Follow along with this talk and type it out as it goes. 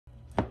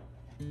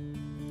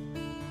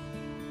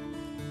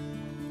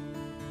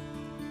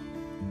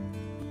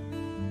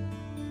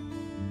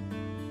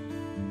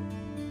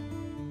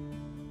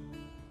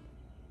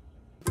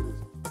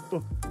お、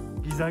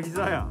ギザギ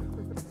ザや。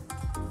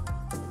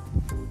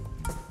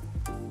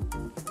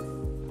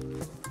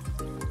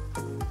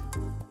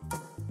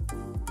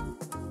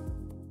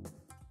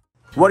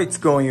What is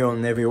going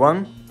on,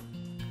 everyone?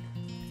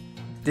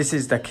 This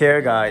is the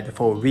care guide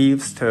for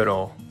Reeves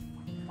Turtle.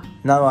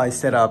 Now I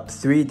set up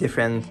 3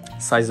 different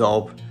sizes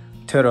of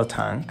turtle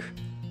tank.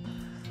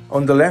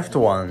 On the left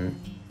one,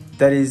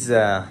 that is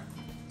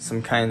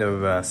some kind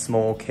of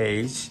small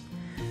cage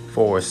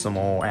for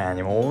small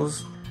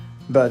animals.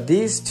 But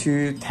these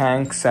 2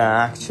 tanks are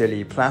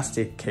actually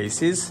plastic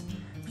cases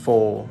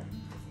for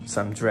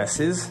some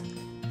dresses.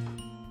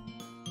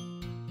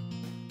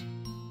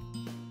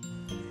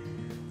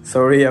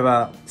 Sorry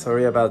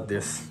about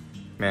this,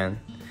 man.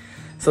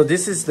 So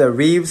this is the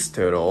Reeves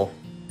turtle.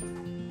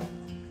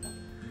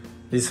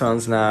 This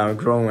one's now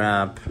grown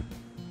up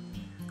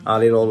a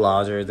little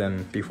larger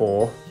than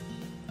before.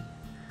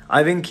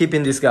 I've been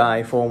keeping this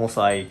guy for almost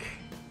like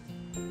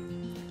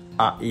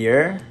a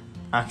year.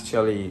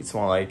 Actually, it's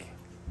more like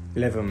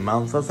 11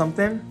 months or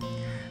something.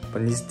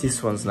 But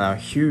this one's now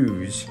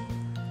huge.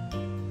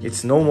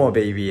 It's no more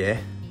baby, eh?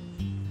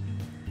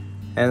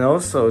 And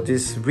also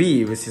this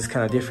Reeves is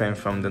kind of different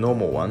from the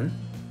normal one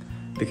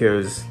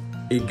because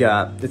it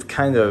got this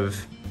kind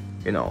of,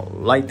 you know,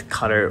 light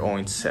color on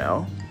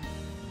itself.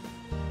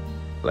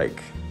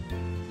 Like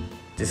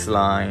these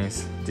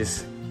lines,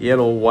 this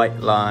yellow white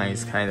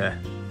lines kind of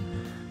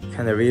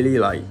really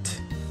light.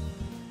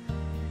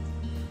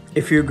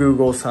 If you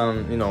Google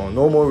some, you know,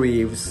 normal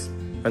Reeves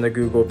on the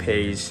Google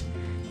page,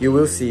 you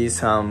will see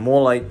some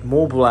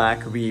more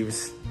black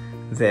Reeves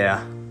there.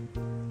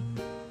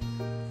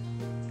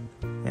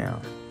 Yeah.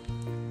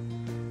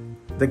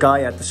 The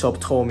guy at the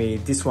shop told me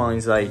this one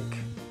is like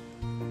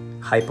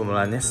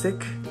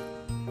hypomelanistic.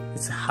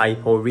 It's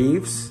HYPO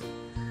Reeves,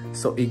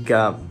 so it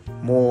got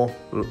more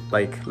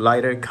like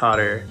lighter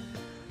color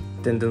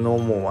than the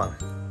normal one.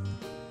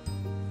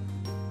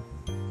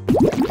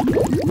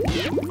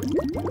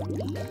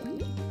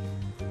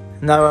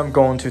 Now I'm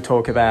going to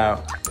talk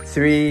about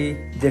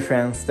 3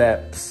 different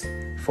steps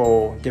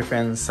for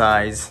different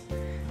size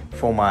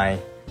for my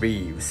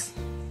Reeves.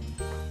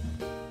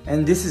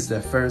 And this is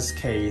the first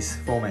case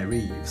for my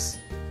Reeves.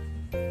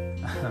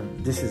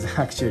 This is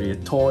actually a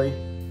toy.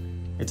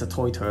 It's a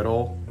toy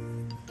turtle,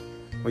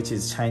 which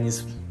is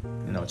Chinese,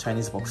 you know,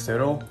 Chinese box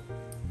turtle.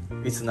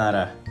 It's not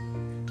a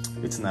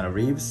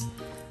Reeves,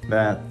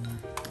 but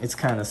it's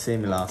kind of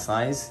similar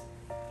size.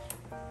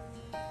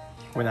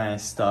 When I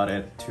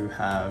started to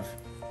have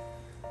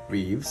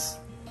Reeves,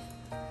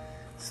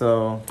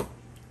 so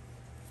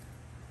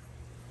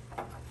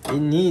it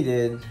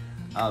needed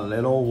a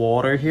little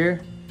water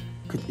here.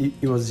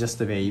 It was just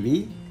a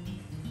baby,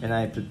 and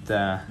I put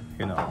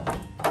you know,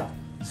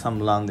 some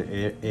land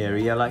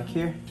area like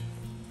here,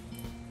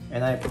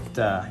 and I put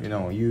you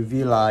know,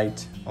 UV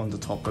light on the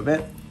top of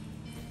it.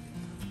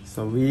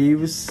 So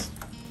Reeves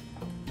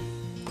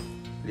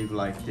live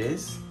like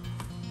this.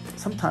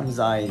 Sometimes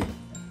I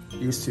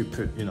used to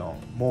put, you know,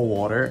 more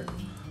water,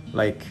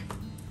 like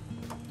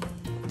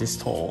this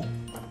tall,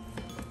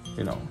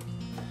 you know.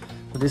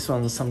 But this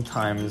one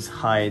sometimes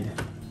hide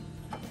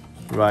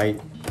right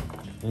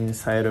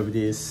inside of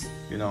this,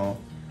 you know,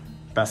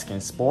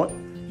 basket spot.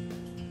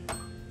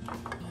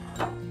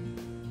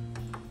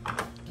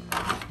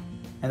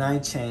 And I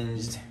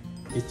changed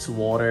its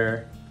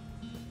water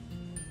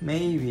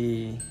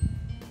maybe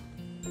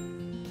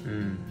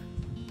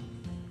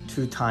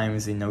 2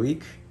 times in a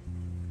week.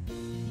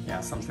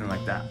 Yeah, something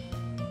like that.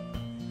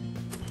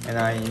 And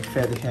I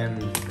fed him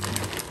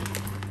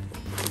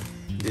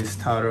this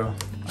turtle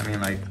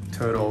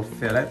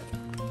fillet.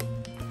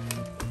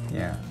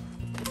 Yeah.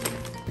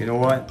 You know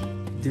what?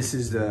 This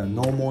is the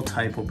normal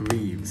type of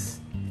Reeves.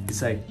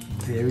 It's like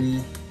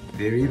very,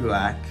 very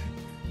black.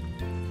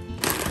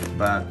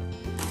 But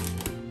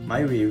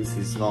my Reeves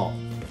is not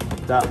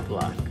that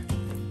black.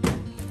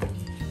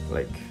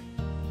 Like,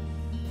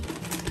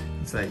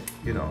 it's like,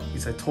 you know,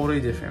 it's like totally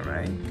different,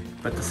 right?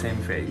 But the same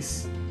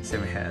face,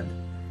 same head,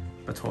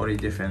 but totally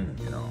different,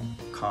 you know,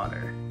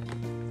 color.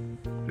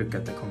 Look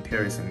at the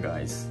comparison,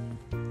 guys.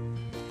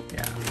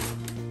 Yeah.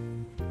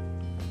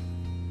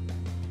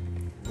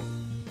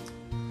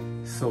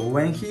 So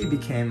when he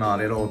became a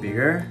little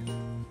bigger,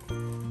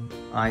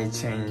 I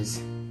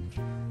changed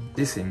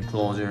this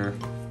enclosure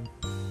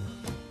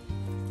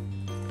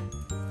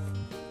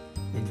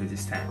into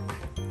this tank.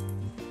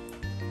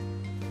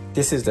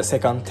 This is the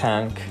second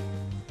tank.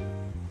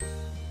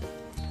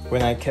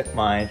 When I kept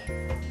my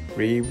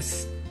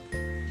Reeves,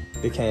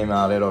 became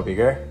a little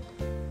bigger,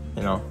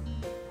 you know.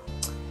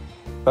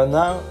 But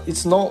now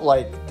it's not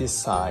like this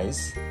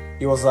size.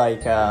 It was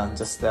like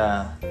just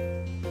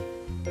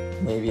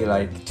maybe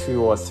like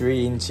 2 or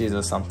 3 inches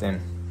or something,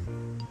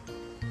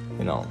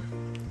 you know.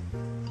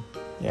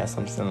 Yeah,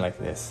 something like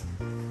this.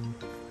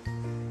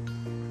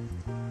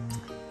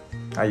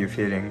 Are you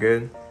feeling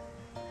good?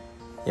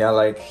 Yeah,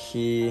 like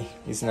he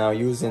is now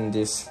using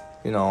this,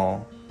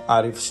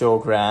 artificial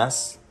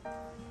grass,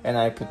 and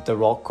I put the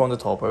rock on the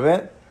top of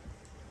it,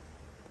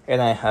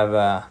 and I have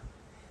a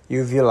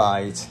UV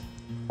light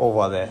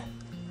over there,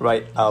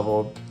 right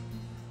above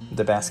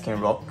the basking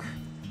rock.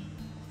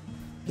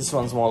 This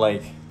one's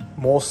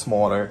more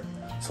smaller,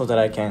 so that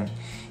I can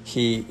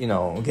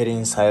get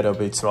inside of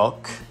its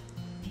rock.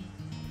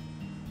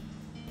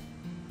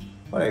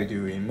 What are you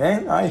doing,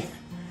 man?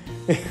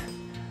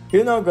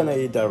 You're not gonna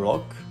eat that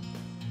rock.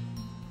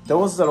 That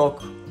was the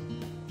rock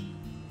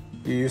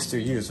you used to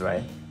use,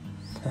 right?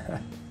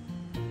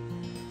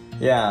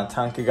 Yeah,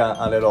 tank got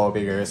a little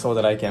bigger so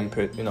that I can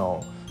put,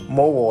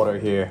 more water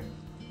here,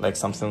 like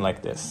something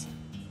like this.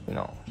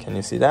 Can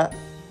you see that?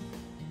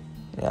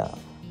 Yeah.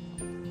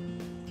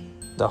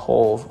 The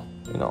whole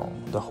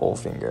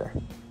finger.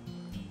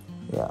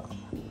 Yeah.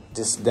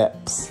 This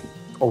depth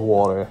of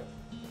water,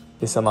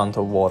 this amount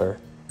of water.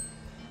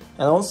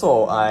 And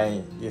also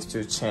I used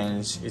to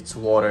change its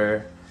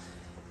water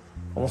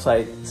almost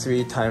like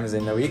 3 times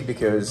in a week,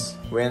 because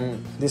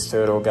when this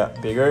turtle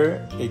got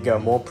bigger, it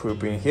got more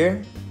poop in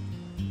here.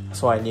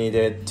 So I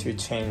needed to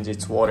change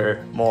its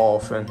water more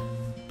often.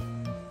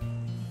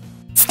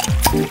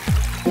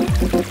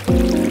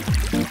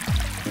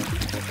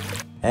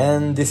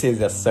 And this is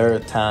the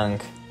 3rd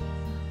tank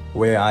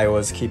where I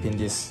was keeping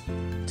this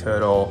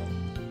turtle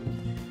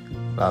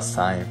last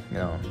time,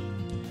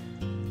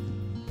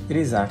 It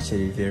is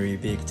actually a very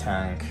big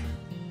tank.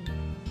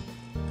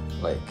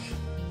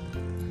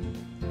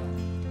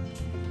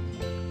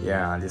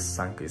 Yeah, this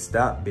tank is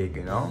that big,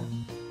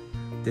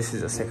 This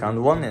is the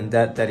 2nd one, and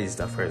that is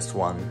the 1st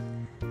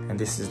one. And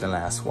this is the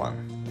last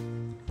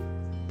one.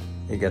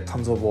 You get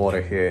tons of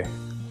water here.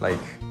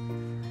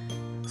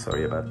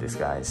 Sorry about this,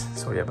 guys.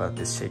 Sorry about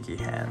this shaky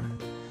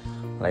hand.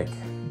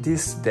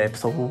 This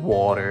depth of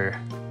water,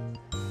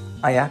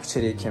 I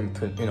actually can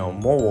put,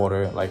 more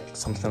water,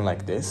 something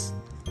like this.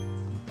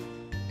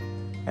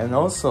 And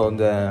also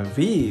the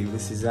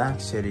Reeves is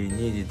actually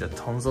needed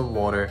tons of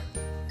water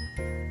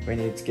when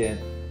it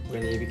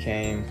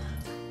became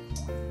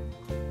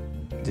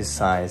this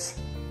size.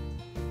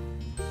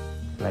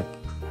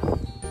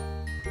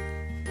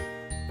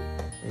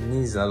 It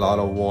needs a lot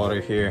of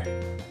water here,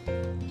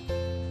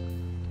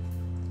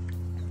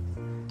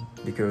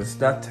 because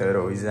that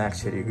turtle is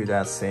actually good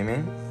at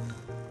swimming.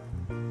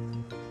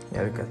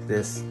 Yeah, look at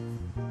this.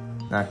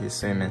 Now he's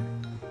swimming.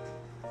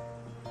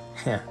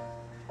 Yeah,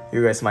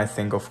 you guys might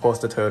think, of course,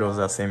 the turtles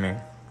are swimming.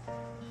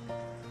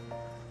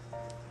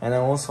 And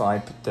then also I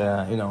put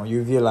the,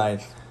 UV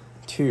light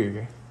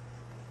too.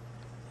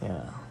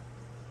 Yeah.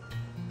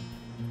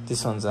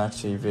 This one's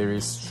actually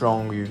very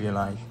strong UV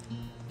light.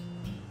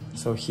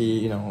 So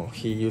he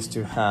used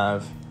to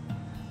have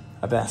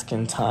a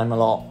basking time a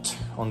lot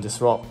on this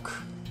rock.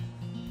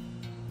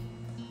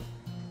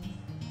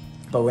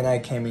 But when I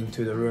came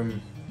into the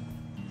room,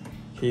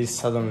 he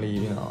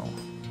suddenly,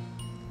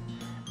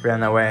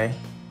 ran away.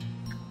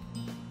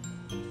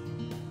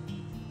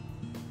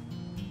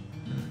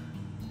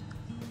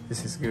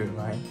 This is good,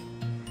 right?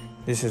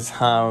 This is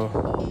how,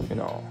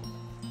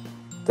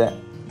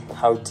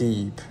 how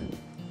deep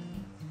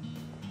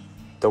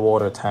the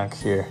water tank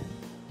here.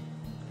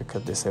 Look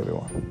at this,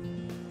 everyone.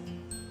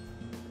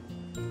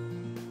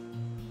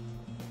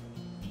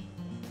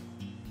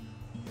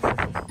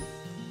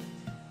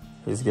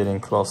 He's getting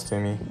close to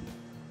me.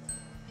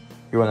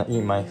 You wanna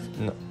eat my...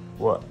 No,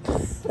 what?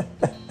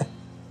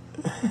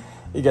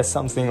 You got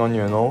something on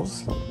your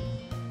nose?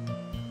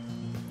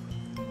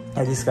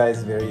 And this guy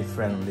is very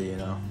friendly,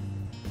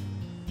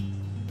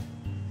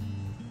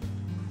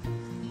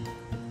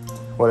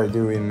 What are you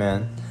doing,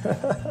 man?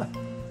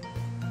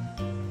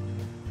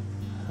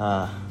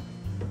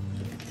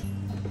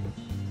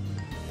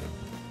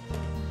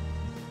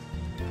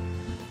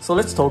 So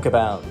let's talk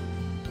about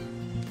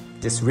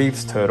this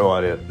Reeves turtle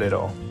a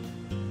little.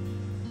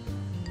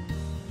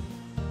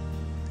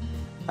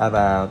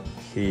 About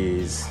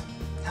his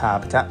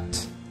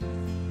habitat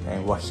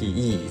and what he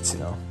eats,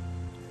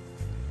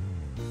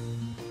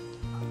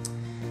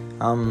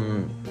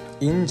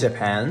 In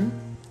Japan,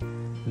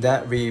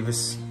 that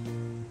Reeves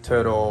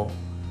turtle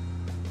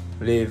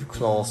live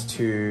close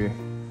to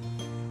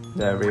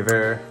the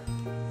river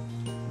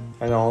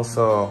and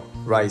also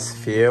rice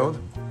field.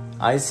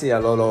 I see a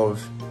lot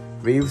of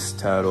Reeves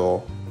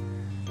turtle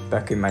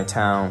back in my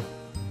town,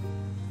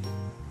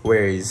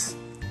 where is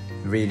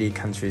really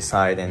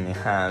countryside and it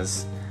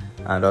has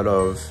a lot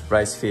of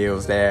rice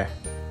fields there,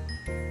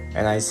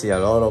 and I see a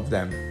lot of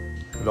them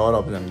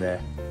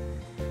there.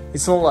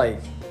 It's not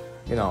like,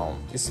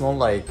 it's not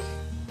like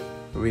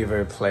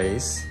river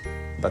place,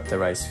 but the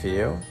rice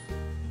field.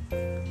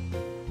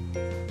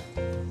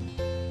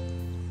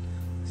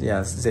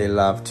 Yes, they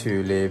love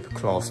to live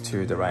close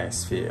to the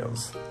rice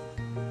fields.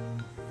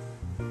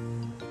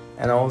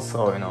 And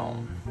also,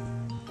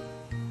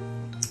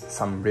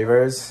 some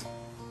rivers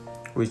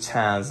which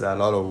has a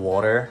lot of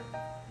water.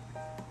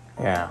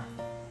 Yeah,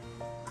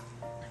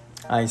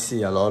 I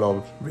see a lot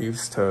of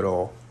Reeves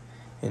turtle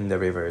in the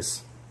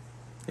rivers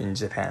in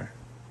Japan.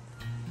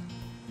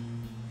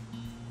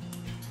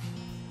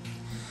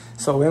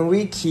 So when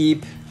we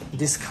keep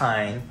this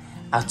kind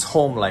at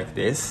home like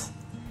this,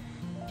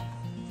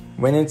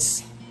 when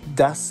it's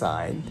that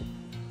side,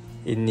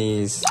 it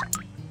needs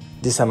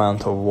this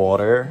amount of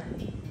water,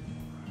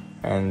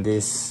 and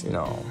this,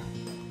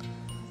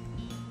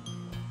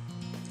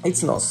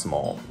 it's not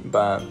small,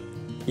 but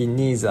it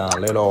needs a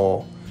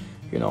little,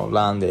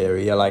 land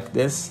area like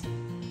this,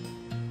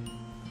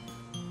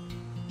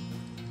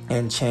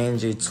 and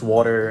change its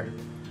water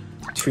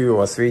 2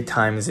 or 3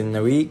 times in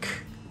a week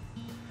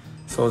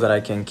so that I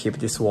can keep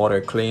this water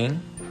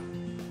clean.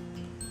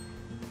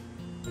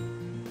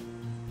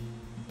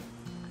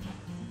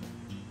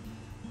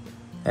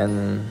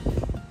 And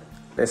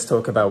let's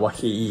talk about what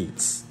he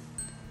eats.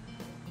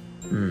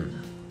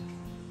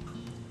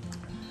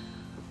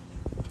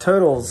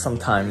 Turtles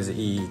sometimes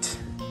eat,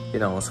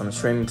 some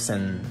shrimps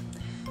and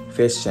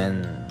fish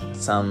and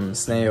some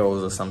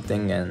snails or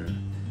something,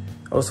 and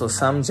also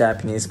some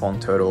Japanese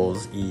pond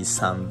turtles eat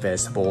some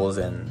vegetables,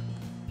 and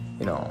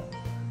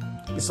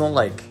it's not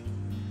like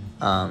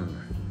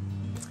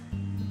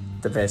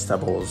the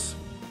vegetables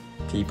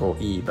people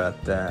eat, but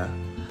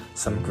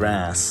some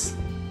grass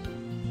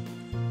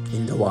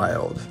in the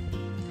wild.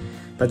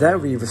 But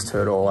that Reeves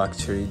turtle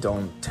actually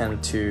don't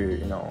tend to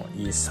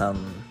eat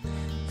some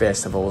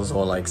vegetables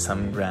or like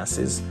some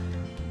grasses,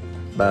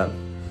 but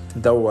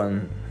that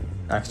one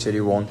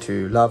actually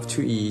love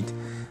to eat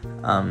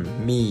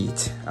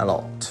meat a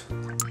lot,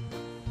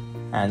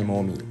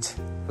 animal meat,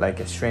 like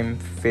a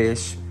shrimp,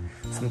 fish.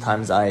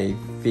 Sometimes I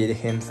feed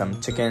him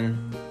some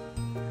chicken.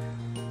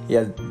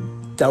 Yeah,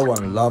 that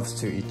one loves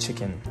to eat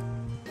chicken.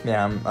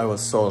 Yeah, I was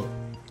so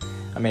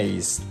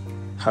amazed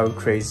how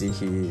crazy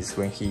he is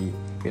when he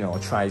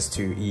tries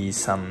to eat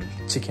some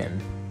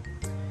chicken.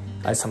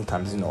 I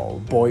sometimes I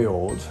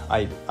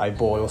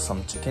boil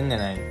some chicken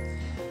and I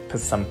put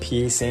some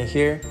peas in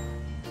here,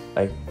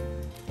 like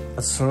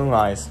as soon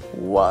as,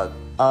 what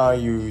are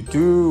you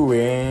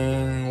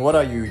doing?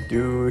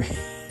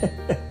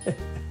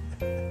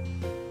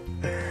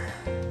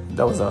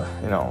 That was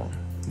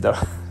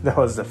that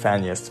was the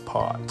funniest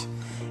part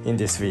in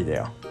this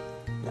video.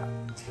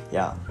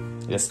 Yeah.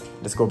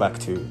 Let's go back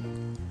to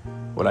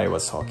what I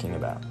was talking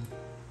about.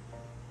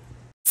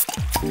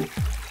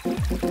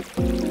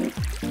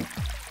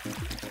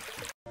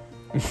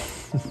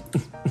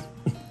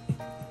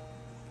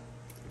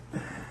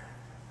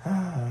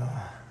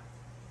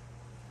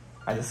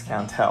 I just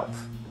can't help.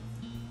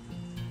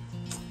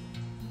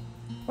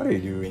 What are you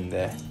doing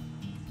there?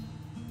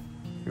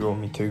 You want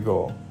me to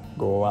go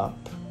up,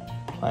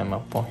 climb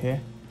up on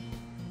here?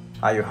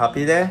 Are you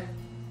happy there?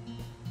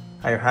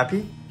 Are you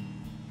happy?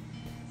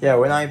 Yeah,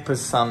 when I put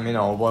some,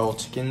 boiled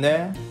chicken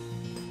there,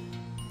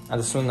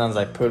 as soon as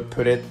I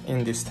put it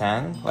in this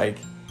tank, like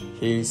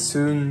he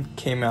soon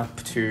came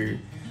up to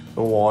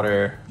the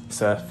water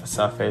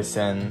surface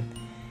and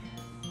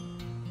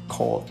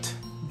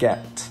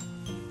get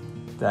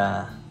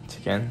the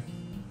chicken.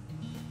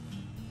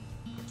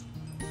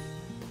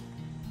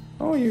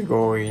 Oh, you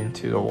go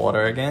into the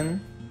water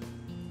again?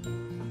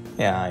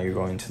 Yeah, you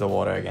go into the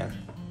water again.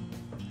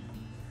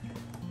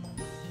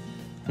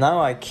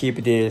 Now I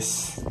keep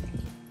this.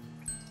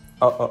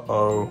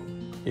 Oh,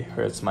 it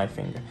hurts my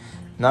finger.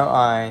 Now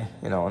I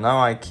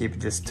keep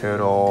this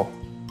turtle.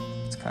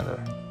 It's kind of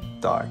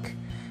dark.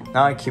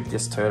 Now I keep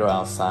this turtle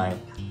outside,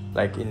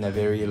 like in a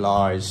very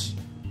large,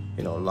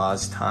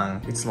 large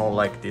tank. It's not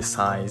like this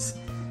size.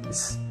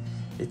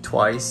 It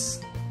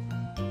twice.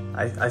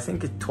 I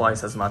think it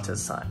twice as much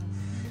as size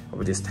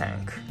of this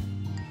tank.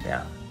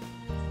 Yeah.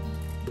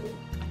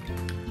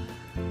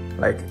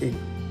 Like it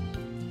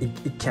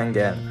can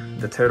get,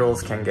 the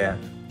turtles can get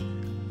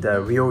the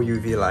real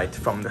UV light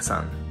from the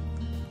sun.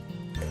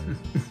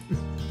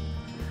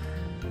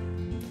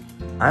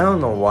 I don't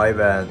know why,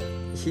 but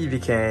he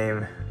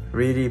became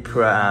really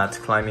poor at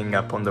climbing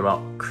up on the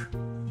rock.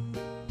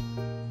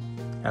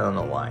 I don't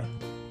know why.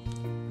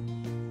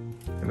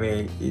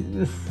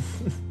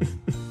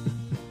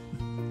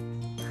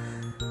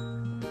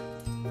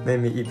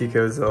 Maybe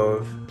because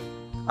of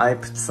I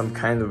put some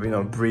kind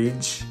of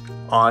bridge,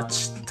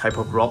 arch type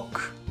of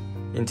rock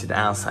into the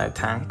outside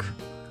tank,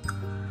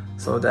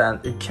 so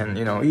that it can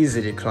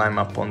easily climb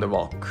up on the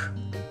rock.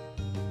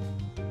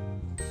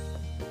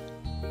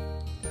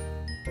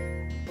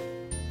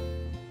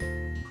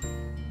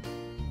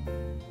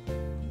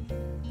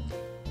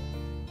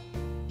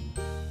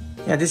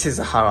 Yeah, this is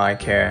how I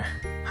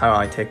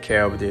take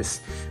care of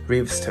this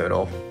Reeves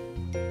turtle.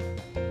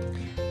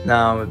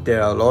 Now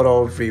there are a lot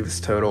of Reeves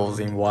turtles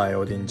in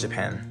wild in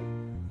Japan.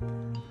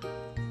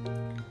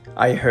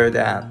 I heard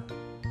that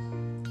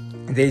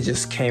they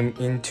just came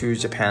into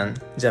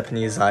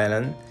Japanese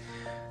island,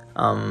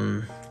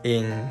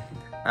 in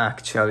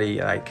actually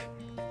like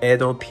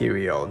Edo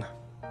period.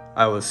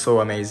 I was so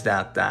amazed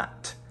at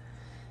that.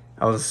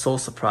 I was so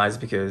surprised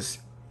because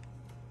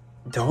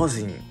that was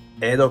in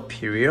Edo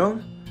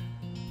period.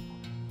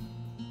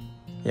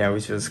 Yeah,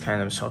 which was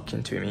kind of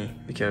shocking to me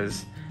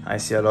because I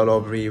see a lot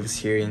of reefs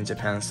here in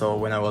Japan. So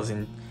when I was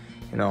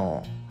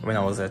when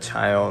I was a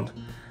child,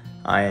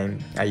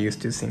 I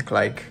used to think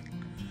like,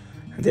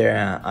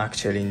 they're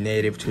actually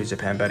native to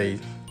Japan,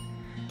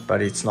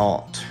 but it's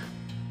not.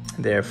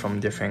 They're from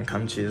different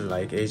countries,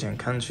 like Asian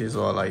countries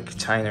or like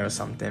China or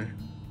something.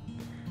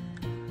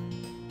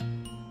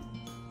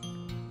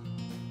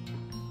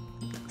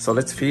 So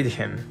let's feed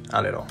him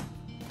a little.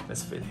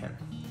 Let's feed him.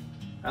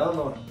 I don't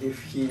know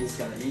if he is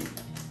gonna eat,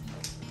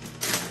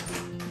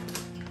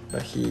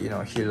 but he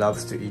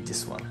loves to eat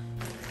this one.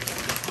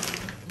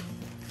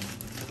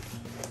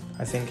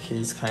 I think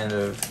he's kind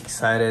of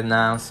excited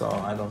now, so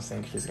I don't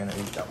think he's gonna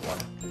eat that one.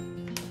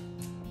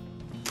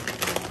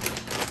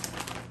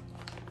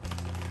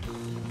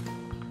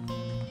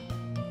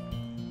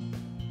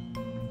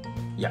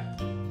 Yeah,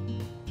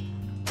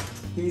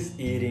 he's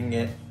eating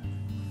it.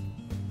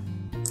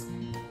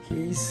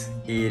 He's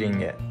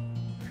eating it.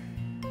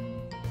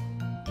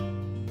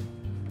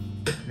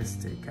 Let's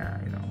take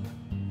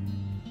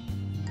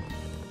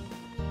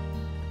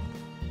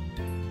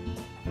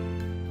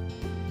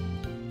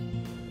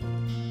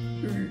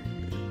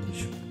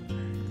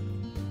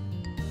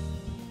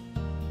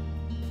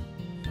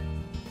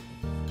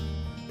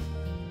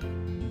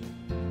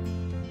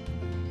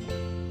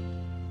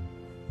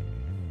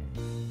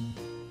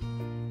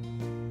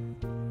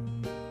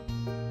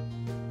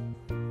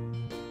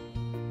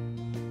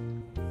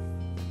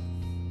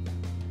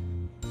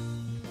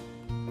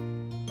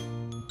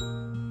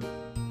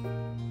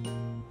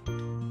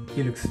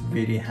he looks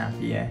really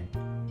happy, yeah.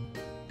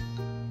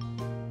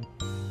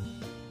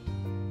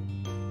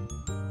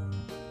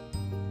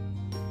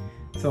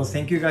 So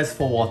thank you guys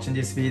for watching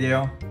this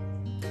video,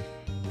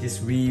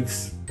 this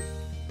Reeves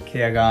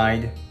care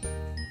guide.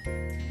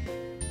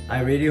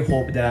 I really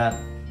hope that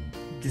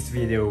this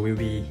video will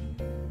be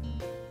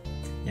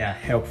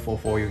helpful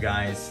for you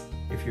guys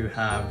if you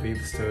have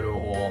Reeves turtle,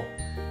 or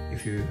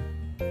if you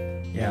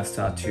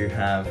start to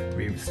have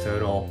Reeves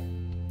turtle.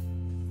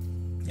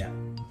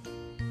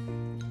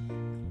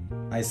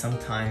 I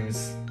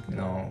sometimes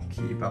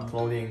keep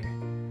uploading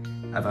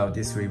about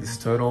this Reeves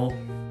turtle.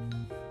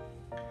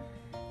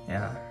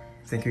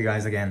 Thank you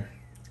guys again.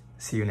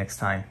 See you next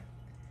time.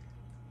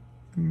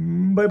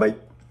 Bye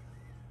bye.